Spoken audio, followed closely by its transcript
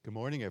Good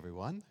morning,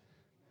 everyone.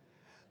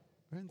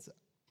 Friends,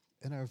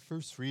 in our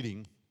first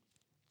reading,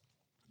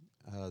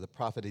 the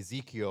prophet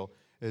Ezekiel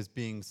is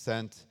being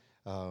sent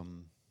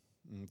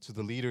to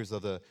the leaders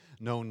of the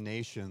known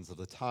nations of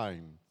the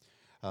time.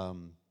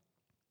 Um,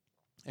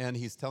 and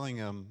he's telling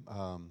them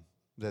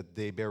that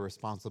they bear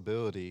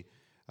responsibility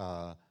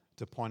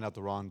to point out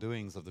the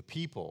wrongdoings of the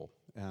people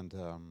and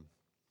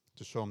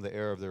to show them the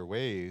error of their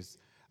ways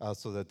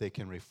so that they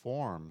can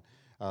reform.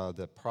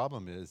 The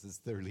problem is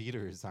their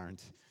leaders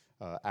aren't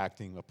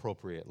acting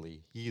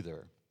appropriately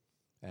either.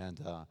 And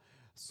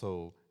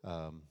so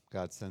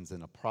God sends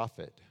in a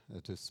prophet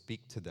to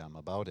speak to them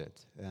about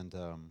it. And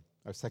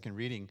our second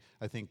reading,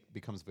 I think,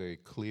 becomes very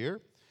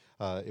clear.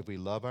 If we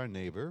love our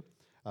neighbor,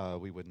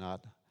 we would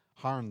not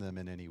harm them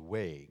in any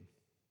way.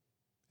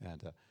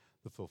 And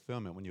the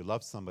fulfillment, when you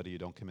love somebody, you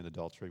don't commit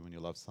adultery. When you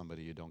love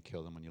somebody, you don't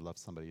kill them. When you love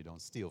somebody, you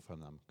don't steal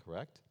from them,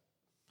 correct?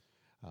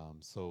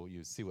 So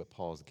you see what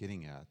Paul's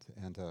getting at.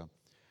 And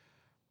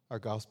our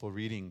gospel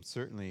reading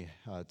certainly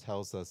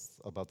tells us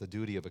about the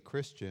duty of a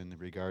Christian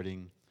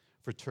regarding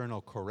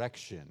fraternal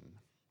correction.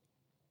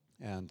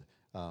 And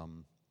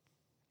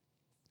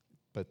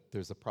but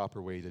there's a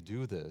proper way to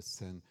do this.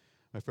 And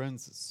my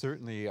friends,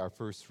 certainly our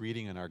first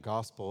reading in our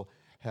gospel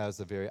has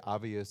a very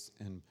obvious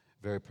and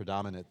very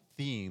predominant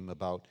theme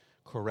about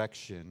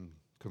correction,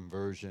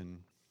 conversion.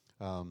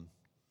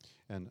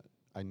 And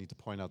I need to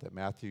point out that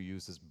Matthew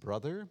uses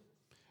brother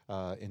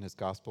in his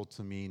gospel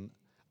to mean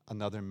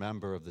another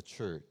member of the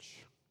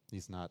church.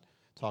 He's not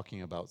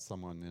talking about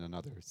someone in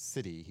another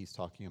city. He's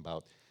talking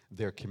about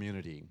their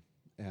community.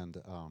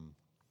 And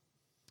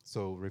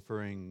so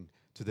referring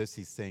to this,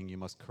 he's saying you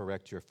must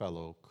correct your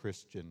fellow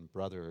Christian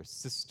brother or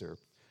sister.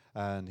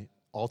 And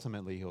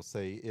ultimately, he'll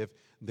say, if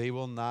they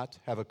will not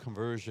have a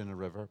conversion,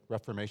 a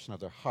reformation of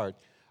their heart,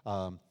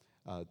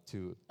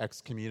 to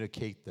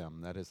excommunicate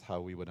them. That is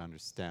how we would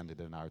understand it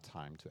in our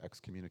time, to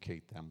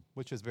excommunicate them,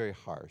 which is very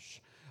harsh.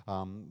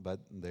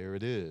 But there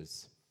it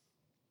is.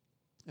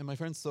 And my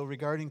friends, so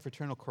regarding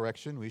fraternal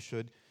correction, we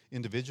should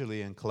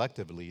individually and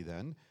collectively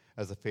then,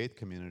 as a faith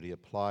community,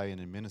 apply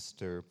and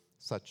administer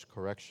such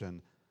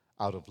correction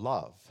out of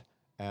love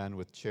and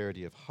with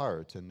charity of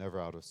heart and never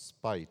out of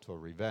spite or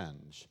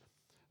revenge.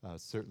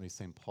 Certainly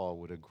St. Paul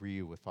would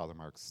agree with Father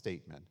Mark's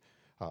statement.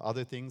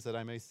 Other things that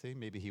I may say,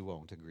 maybe he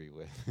won't agree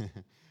with.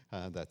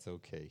 That's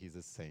okay. He's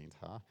a saint,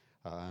 huh?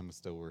 I'm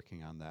still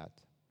working on that.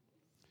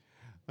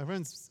 My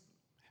friends,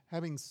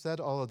 having said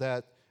all of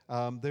that,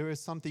 there is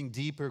something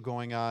deeper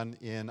going on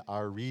in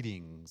our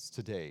readings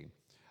today,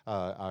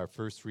 our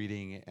first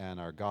reading and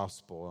our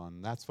gospel,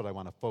 and that's what I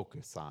want to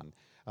focus on.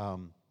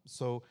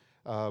 So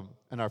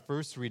in our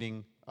first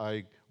reading,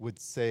 I would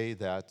say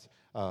that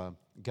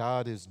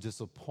God is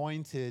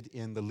disappointed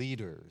in the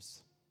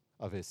leaders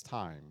of his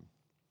time,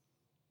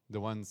 the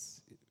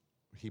ones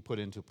he put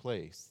into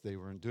place. They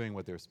weren't doing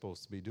what they were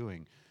supposed to be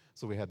doing.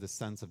 So we have this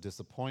sense of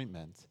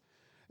disappointment.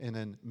 And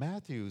in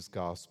Matthew's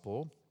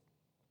gospel,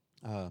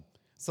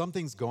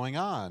 something's going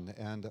on.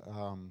 And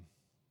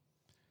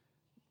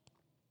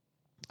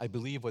I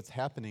believe what's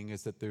happening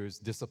is that there's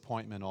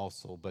disappointment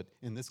also, but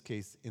in this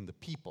case, in the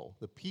people.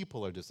 The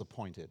people are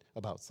disappointed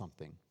about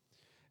something.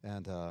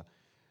 And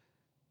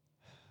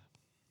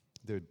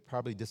they're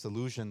probably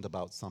disillusioned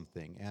about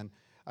something. And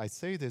I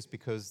say this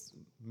because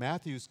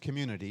Matthew's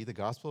community, the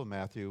Gospel of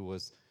Matthew,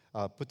 was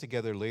put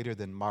together later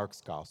than Mark's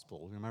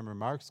Gospel. Remember,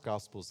 Mark's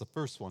Gospel is the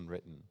first one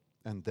written,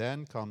 and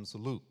then comes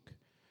Luke.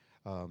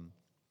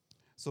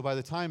 So by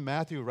the time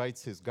Matthew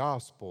writes his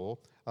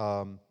Gospel,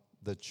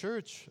 the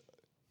church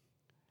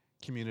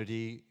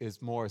community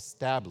is more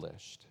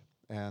established.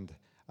 And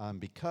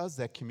because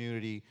that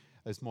community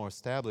is more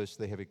established,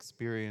 they have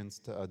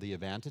experienced the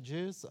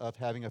advantages of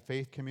having a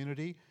faith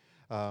community.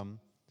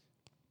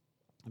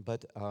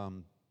 But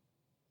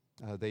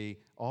they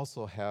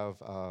also have,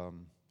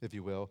 if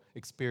you will,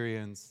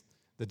 experienced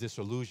the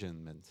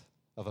disillusionment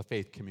of a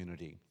faith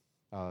community.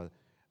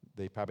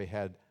 They probably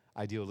had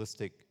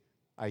idealistic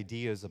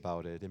ideas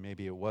about it, and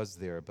maybe it was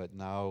there, but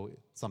now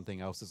something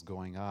else is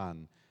going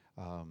on.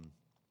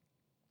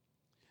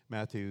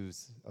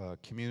 Matthew's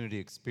community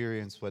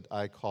experienced what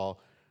I call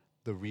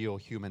the real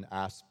human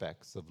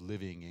aspects of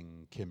living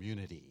in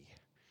community.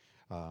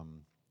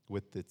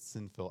 With its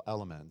sinful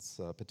elements.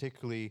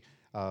 Particularly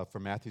for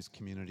Matthew's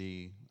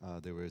community,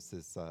 there was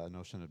this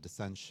notion of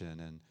dissension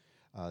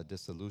and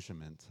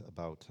disillusionment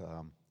about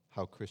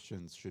how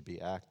Christians should be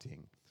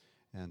acting.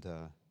 And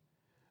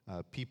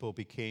people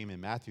became, in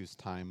Matthew's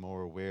time,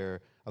 more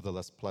aware of the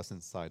less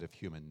pleasant side of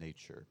human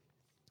nature.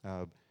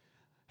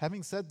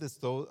 Having said this,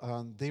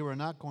 though, they were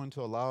not going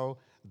to allow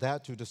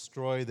that to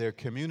destroy their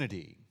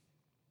community.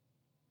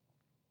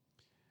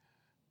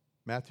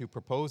 Matthew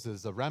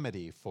proposes a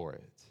remedy for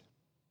it,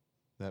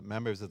 that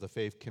members of the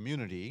faith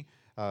community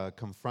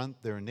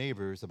confront their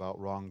neighbors about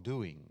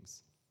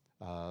wrongdoings,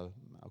 of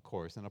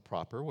course, in a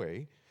proper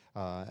way,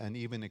 and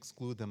even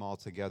exclude them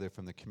altogether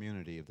from the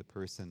community if the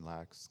person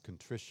lacks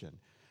contrition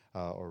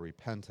or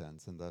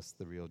repentance, and thus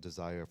the real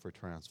desire for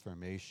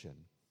transformation.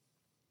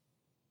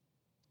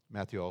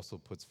 Matthew also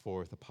puts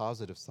forth a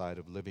positive side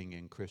of living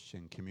in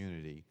Christian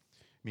community,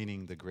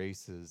 meaning the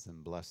graces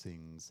and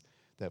blessings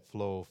that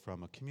flow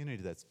from a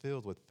community that's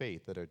filled with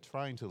faith, that are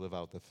trying to live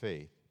out the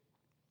faith.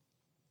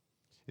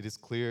 It is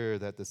clear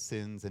that the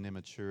sins and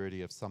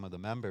immaturity of some of the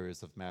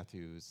members of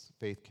Matthew's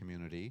faith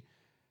community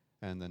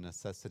and the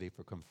necessity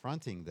for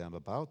confronting them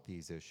about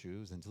these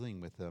issues and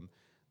dealing with them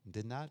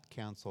did not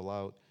cancel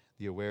out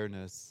the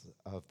awareness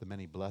of the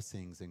many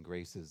blessings and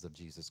graces of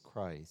Jesus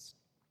Christ.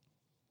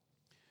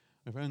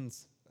 My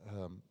friends,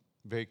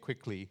 very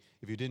quickly,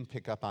 if you didn't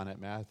pick up on it,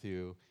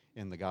 Matthew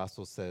in the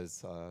gospel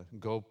says,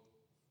 go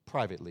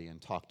privately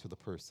and talk to the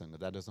person. If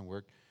that doesn't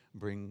work,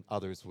 bring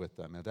others with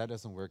them. If that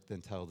doesn't work,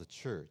 then tell the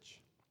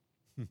church.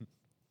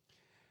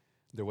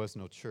 There was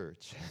no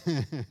church.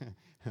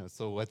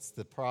 So what's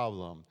the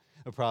problem?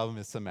 The problem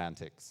is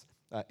semantics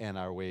and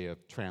our way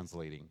of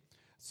translating.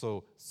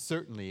 So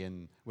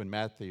certainly when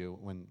Matthew,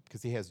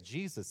 because he has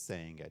Jesus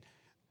saying it,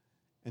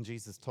 and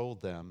Jesus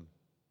told them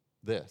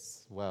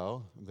this.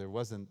 Well, there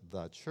wasn't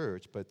the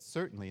church, but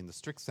certainly in the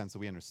strict sense that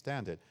we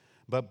understand it.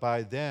 But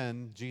by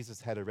then, Jesus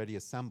had already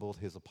assembled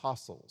his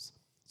apostles.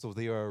 So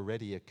they are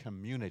already a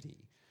community.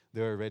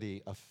 They're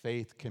already a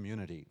faith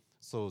community.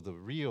 So the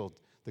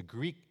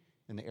Greek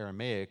and the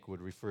Aramaic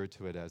would refer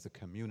to it as a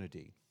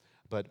community.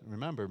 But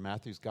remember,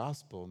 Matthew's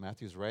gospel,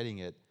 Matthew's writing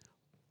it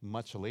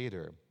much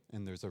later,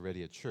 and there's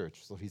already a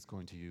church. So he's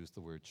going to use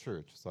the word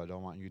church. So I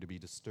don't want you to be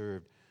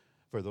disturbed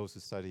for those who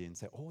study and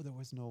say, oh, there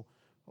was no,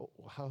 oh,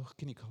 how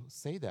can you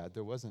say that?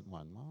 There wasn't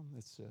one. Well,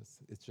 it's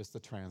just a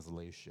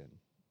translation.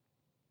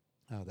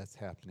 Oh, that's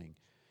happening.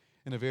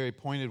 In a very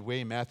pointed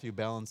way, Matthew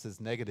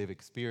balances negative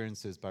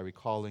experiences by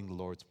recalling the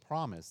Lord's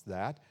promise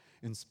that,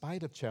 in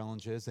spite of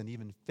challenges and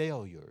even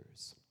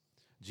failures,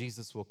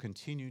 Jesus will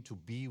continue to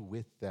be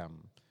with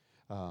them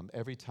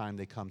every time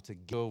they come to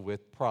deal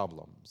with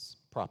problems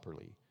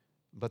properly.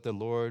 But the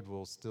Lord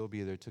will still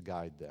be there to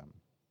guide them.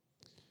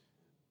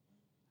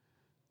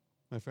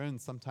 My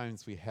friends,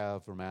 sometimes we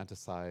have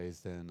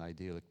romanticized and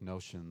idyllic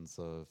notions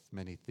of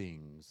many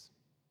things: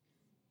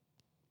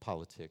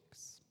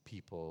 politics,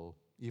 people,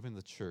 even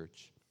the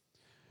church.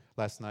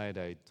 Last night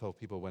I told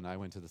people when I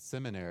went to the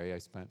seminary, I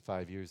spent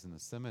 5 years in the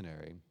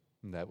seminary,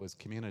 and that was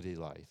community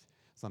life,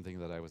 something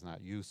that I was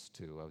not used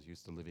to. I was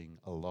used to living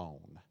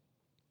alone.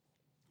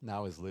 Now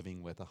I was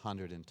living with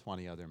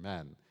 120 other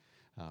men.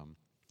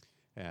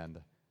 And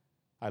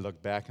I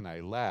look back and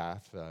I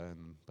laugh,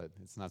 but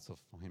it's not so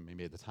funny.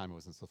 Maybe at the time it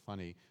wasn't so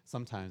funny.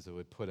 Sometimes it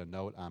would put a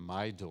note on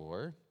my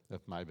door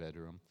of my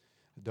bedroom: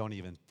 don't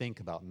even think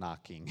about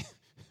knocking,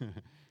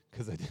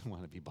 because I didn't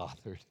want to be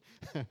bothered.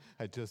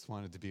 I just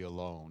wanted to be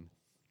alone.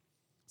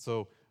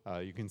 So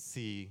you can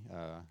see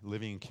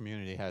living in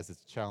community has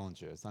its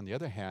challenges. On the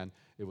other hand,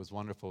 it was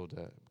wonderful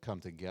to come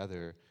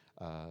together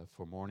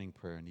for morning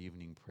prayer and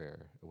evening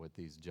prayer with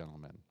these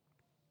gentlemen.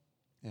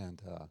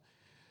 And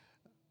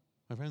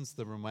my friends,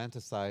 the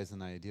romanticized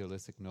and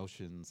idealistic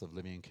notions of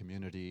living in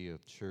community,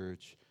 of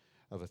church,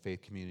 of a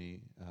faith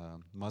community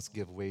must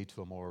give way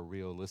to a more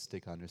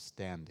realistic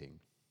understanding.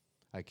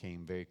 I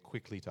came very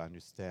quickly to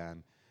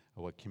understand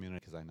what community,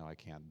 because I know I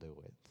can't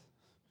do it.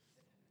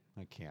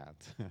 I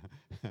can't.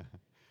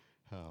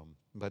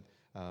 But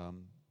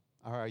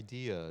our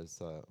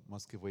ideas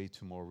must give way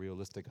to more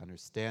realistic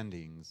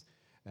understandings,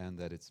 and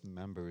that its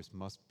members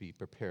must be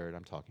prepared,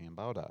 I'm talking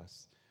about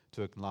us,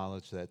 to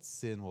acknowledge that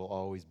sin will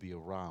always be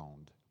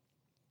around,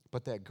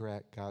 but that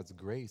God's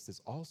grace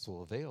is also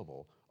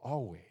available,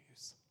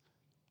 always.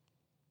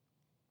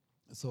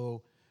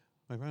 So,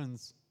 my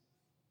friends,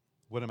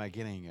 what am I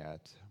getting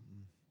at?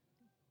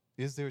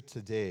 Is there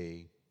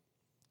today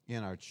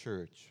in our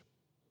church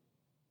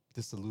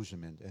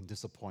disillusionment and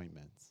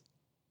disappointment?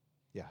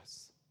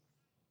 Yes.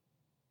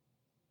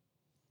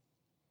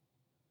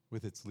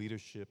 With its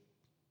leadership,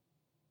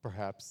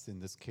 perhaps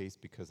in this case,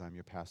 because I'm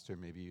your pastor,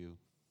 maybe you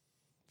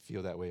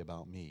feel that way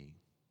about me.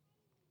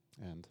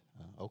 And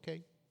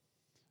okay,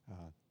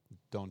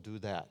 don't do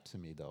that to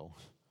me, though.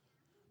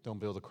 Don't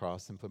build a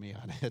cross and put me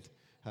on it.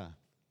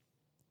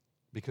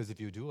 Because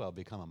if you do, I'll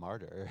become a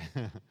martyr.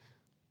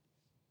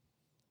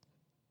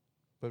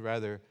 But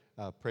rather,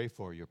 pray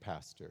for your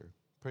pastor.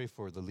 Pray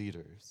for the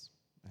leaders.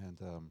 And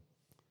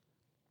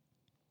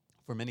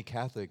for many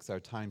Catholics, our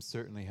time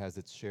certainly has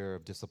its share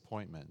of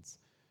disappointments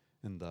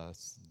and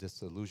thus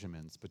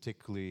disillusionments,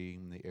 particularly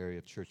in the area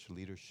of church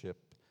leadership,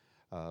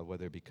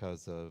 whether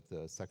because of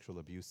the sexual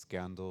abuse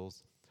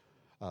scandals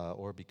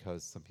or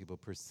because some people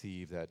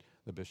perceive that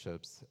the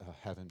bishops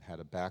haven't had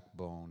a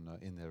backbone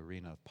in the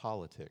arena of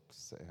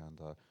politics and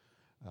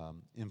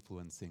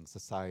influencing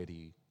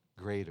society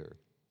greater.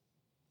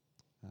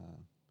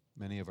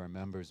 Many of our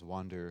members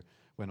wonder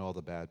when all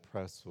the bad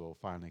press will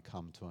finally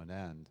come to an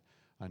end.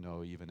 I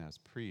know even as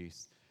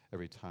priests,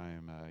 every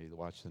time I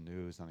watch the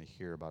news and I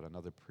hear about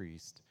another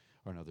priest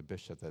or another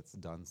bishop that's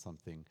done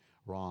something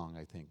wrong,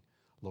 I think,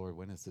 Lord,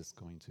 when is this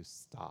going to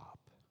stop?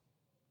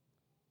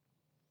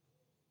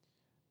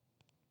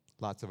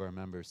 Lots of our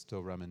members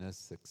still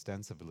reminisce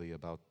extensively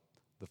about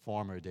the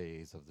former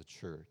days of the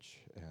church.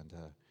 And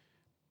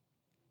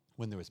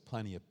when there was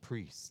plenty of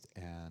priests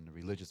and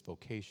religious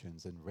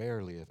vocations, and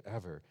rarely, if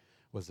ever,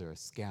 was there a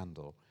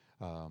scandal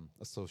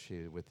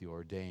associated with the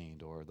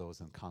ordained or those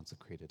in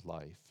consecrated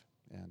life.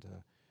 And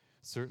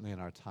certainly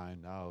in our time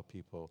now,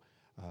 people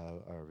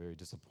are very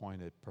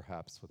disappointed,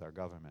 perhaps, with our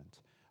government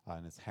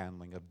and its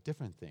handling of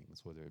different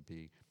things, whether it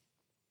be,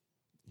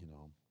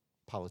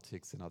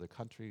 politics in other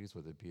countries,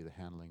 whether it be the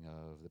handling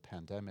of the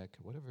pandemic,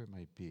 whatever it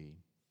might be.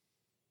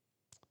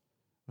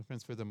 My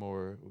friends,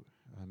 furthermore,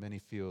 many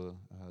feel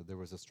there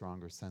was a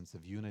stronger sense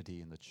of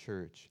unity in the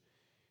church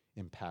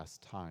in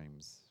past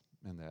times,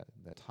 in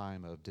that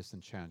time of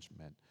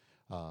disenchantment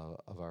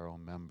of our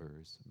own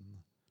members.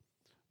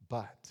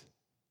 But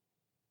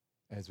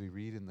as we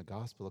read in the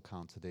gospel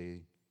account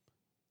today,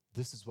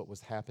 this is what was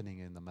happening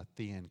in the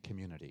Matthean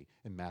community,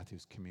 in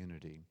Matthew's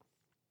community.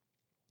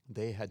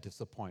 They had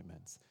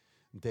disappointments.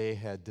 They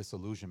had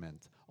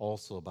disillusionment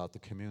also about the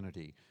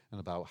community and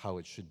about how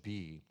it should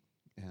be.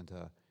 And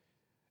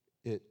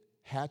it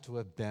had to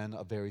have been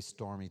a very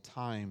stormy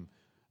time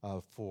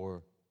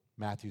for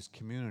Matthew's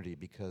community,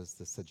 because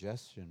the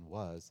suggestion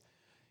was,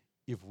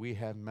 if we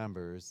have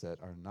members that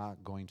are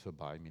not going to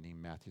abide, meaning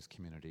Matthew's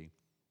community,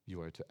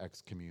 you are to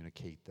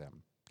excommunicate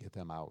them, get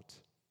them out.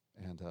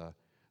 And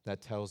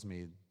that tells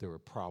me there were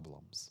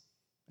problems,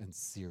 and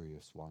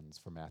serious ones,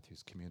 for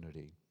Matthew's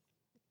community.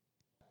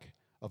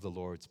 Of the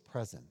Lord's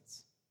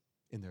presence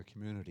in their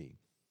community,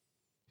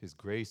 His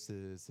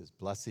graces, His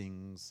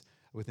blessings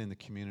within the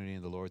community,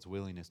 and the Lord's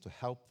willingness to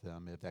help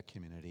them if that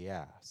community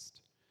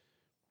asked.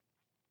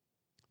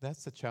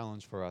 That's the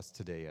challenge for us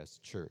today as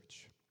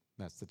church.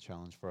 That's the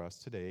challenge for us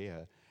today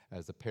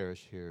as a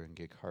parish here in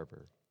Gig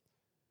Harbor.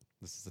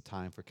 This is a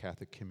time for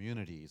Catholic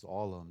communities,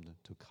 all of them,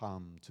 to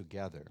come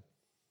together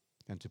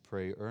and to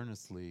pray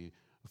earnestly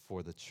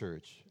for the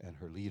church and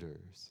her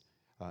leaders,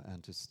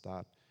 and to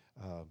stop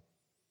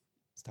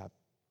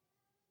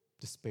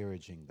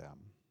disparaging them.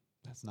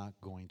 That's not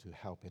going to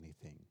help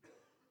anything.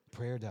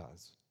 Prayer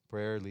does.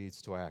 Prayer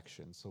leads to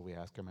action. So we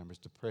ask our members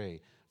to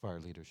pray for our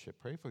leadership.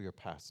 Pray for your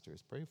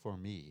pastors. Pray for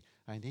me.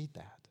 I need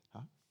that.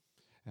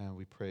 And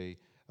we pray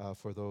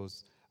for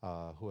those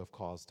who have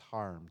caused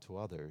harm to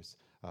others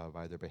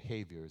by their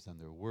behaviors and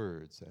their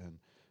words. And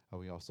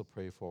we also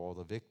pray for all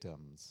the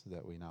victims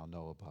that we now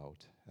know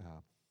about,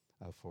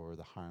 for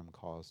the harm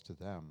caused to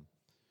them.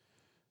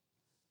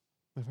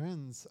 My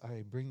friends,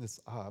 I bring this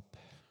up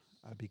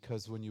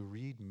because when you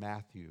read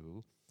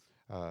Matthew's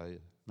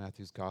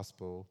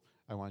gospel,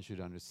 I want you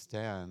to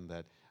understand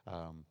that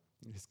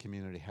his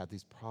community had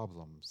these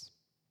problems.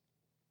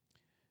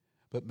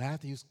 But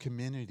Matthew's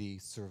community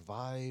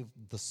survived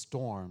the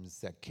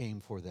storms that came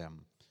for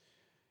them.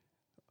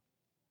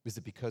 Is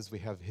it because we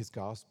have his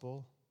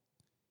gospel?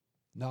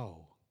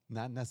 No,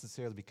 not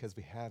necessarily because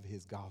we have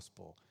his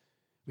gospel.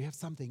 We have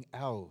something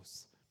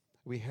else.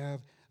 We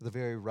have the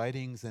very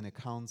writings and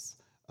accounts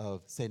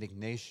of St.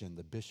 Ignatius,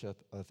 the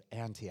Bishop of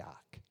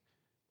Antioch.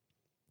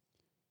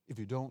 If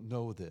you don't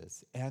know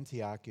this,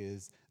 Antioch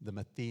is the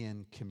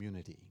Matthean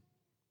community.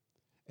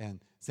 And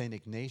St.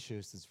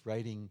 Ignatius is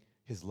writing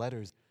his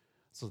letters.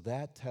 So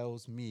that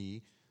tells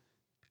me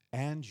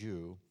and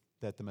you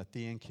that the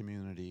Matthean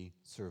community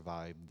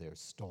survived their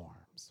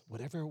storms.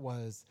 Whatever it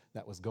was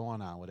that was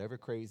going on, whatever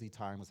crazy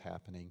time was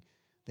happening,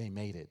 they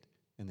made it,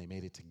 and they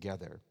made it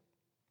together.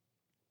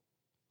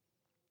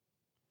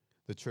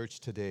 The church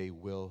today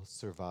will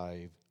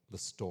survive the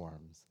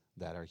storms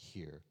that are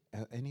here,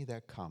 and any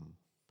that come,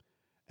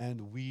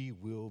 and we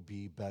will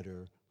be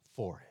better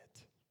for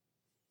it,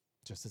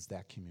 just as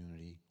that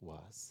community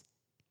was,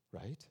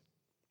 right?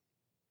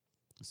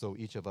 So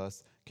each of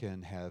us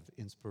can have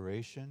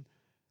inspiration,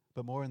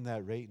 but more in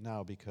that right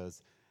now,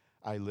 because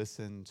I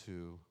listen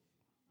to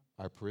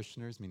our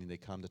parishioners, meaning they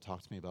come to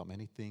talk to me about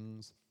many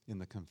things in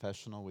the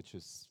confessional, which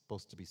is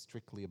supposed to be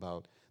strictly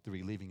about the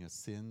relieving of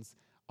sins.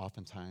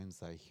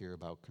 Oftentimes I hear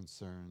about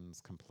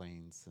concerns,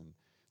 complaints, and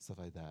stuff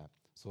like that.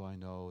 So I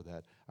know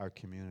that our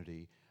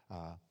community,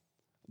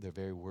 they're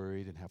very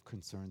worried and have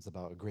concerns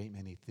about a great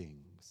many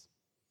things,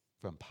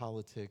 from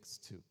politics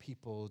to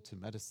people to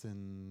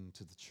medicine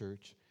to the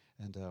church.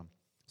 And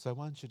so I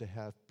want you to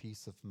have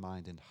peace of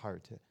mind and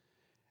heart.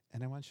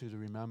 And I want you to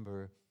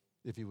remember,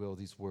 if you will,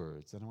 these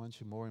words. And I want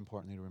you, more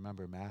importantly, to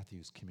remember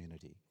Matthew's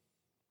community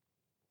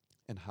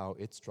and how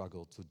it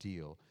struggled to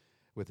deal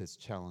with its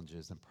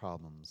challenges and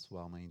problems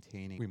while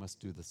maintaining. We must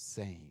do the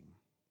same.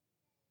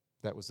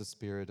 That was the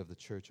spirit of the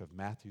church of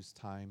Matthew's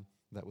time.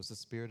 That was the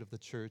spirit of the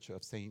church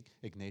of St.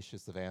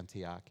 Ignatius of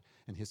Antioch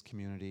and his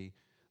community.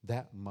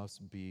 That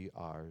must be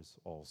ours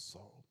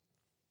also.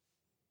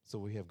 So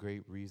we have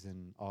great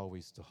reason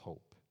always to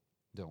hope,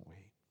 don't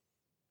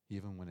we?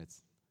 Even when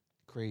it's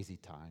crazy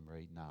time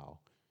right now.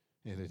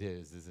 And it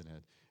is, isn't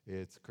it?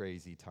 It's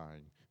crazy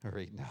time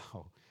right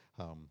now.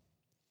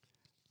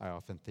 I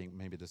often think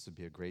maybe this would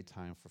be a great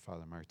time for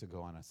Father Mark to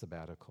go on a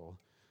sabbatical.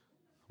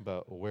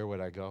 But where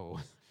would I go?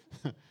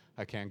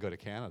 I can't go to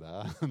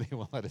Canada. They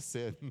won't let us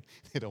in.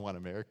 They don't want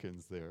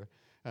Americans there.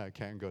 I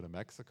can't go to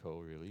Mexico,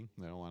 really.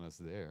 They don't want us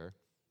there.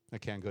 I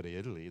can't go to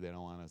Italy. They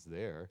don't want us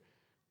there.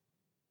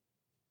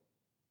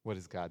 What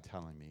is God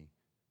telling me?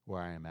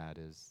 Where I am at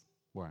is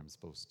where I'm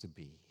supposed to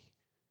be.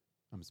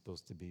 I'm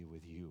supposed to be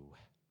with you.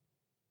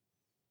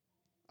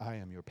 I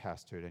am your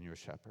pastor and your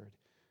shepherd.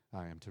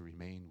 I am to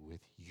remain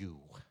with you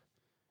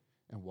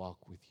and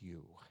walk with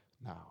you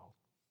now.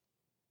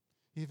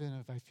 Even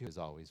if I feel is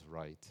always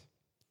right,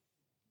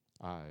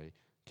 I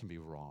can be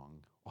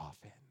wrong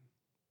often.